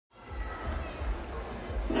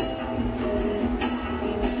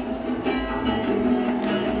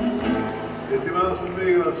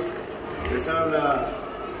amigos, les habla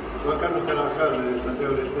Juan Colicheo de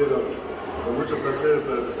Santiago del Estero, con mucho placer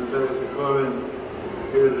para presentar a este joven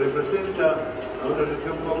que representa a una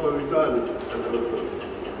región poco habitual a la folclórica.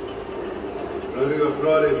 Rodrigo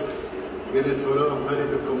Flores tiene sobrados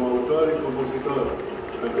méritos como autor y compositor,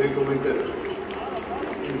 también como intérprete.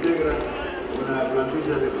 Integra una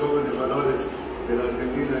plantilla de jóvenes valores de la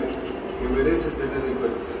Argentina que merece tener en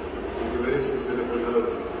cuenta y que merece ser apoyado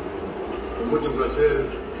también. Con mucho placer,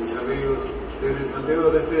 mis amigos, desde Santiago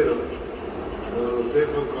del Estero, los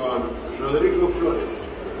dejo con Rodrigo Flores.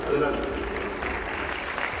 Adelante.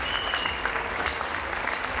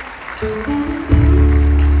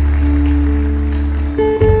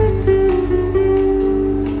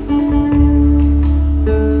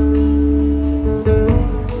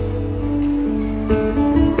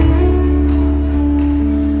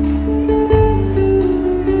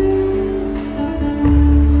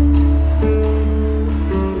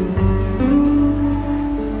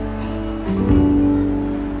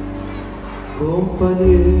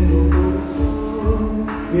 Compañero corazón,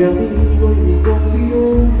 mi amigo y mi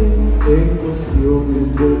confidente en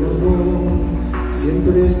cuestiones del amor,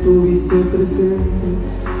 siempre estuviste presente.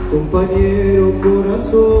 Compañero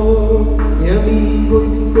corazón, mi amigo y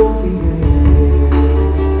mi confidente.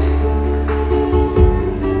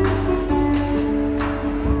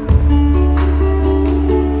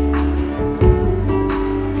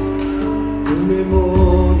 Tu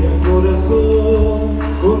memoria, corazón,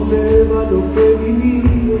 conserva lo que he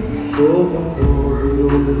vivido, como poder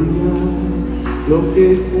olvidar lo que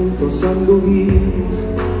juntos anduvimos.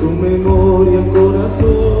 Tu memoria,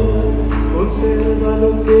 corazón, conserva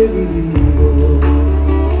lo que he vivido.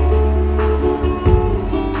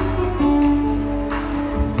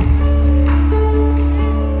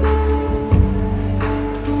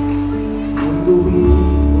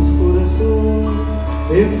 Anduvimos, corazón,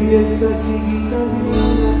 en fiestas y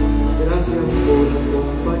guitarras. Gracias por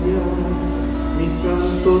acompañar mis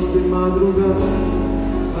cantos de madrugada.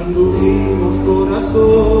 Anduvimos,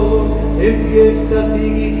 corazón, en fiestas y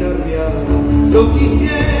guitarreadas. Yo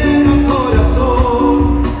quisiera,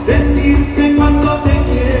 corazón, decirte cuánto te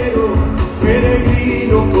quiero,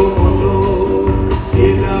 peregrino como yo,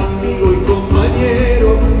 fiel amigo y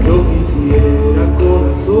compañero. Yo quisiera,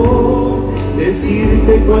 corazón,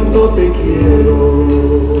 decirte cuánto te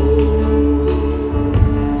quiero.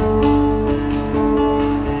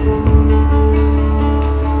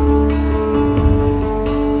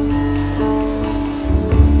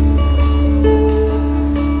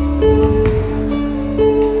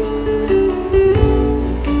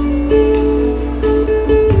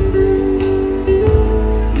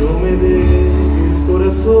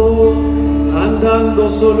 Andando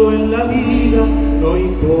solo en la vida, no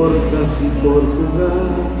importa si por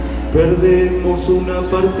jugar perdemos una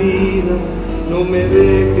partida. No me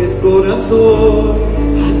dejes, corazón,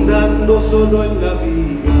 andando solo en la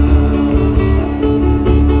vida.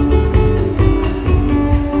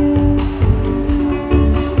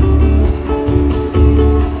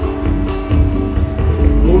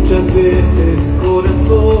 Muchas veces,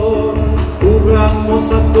 corazón,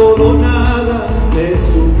 jugamos a todo nada. Me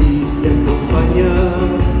supiste acompañar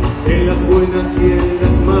en las buenas y en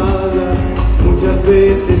las malas. Muchas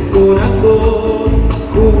veces, corazón,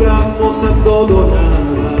 jugamos a todo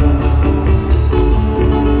nada.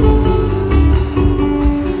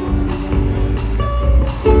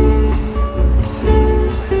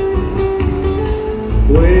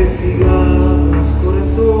 Pues sigamos,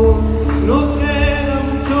 corazón, nos queda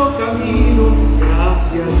mucho camino.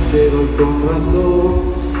 Gracias te doy con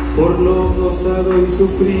razón por lo gozado y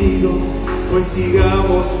sufrido. Pues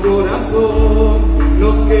sigamos, corazón,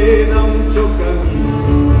 nos queda mucho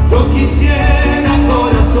camino. Yo quisiera,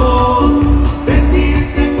 corazón,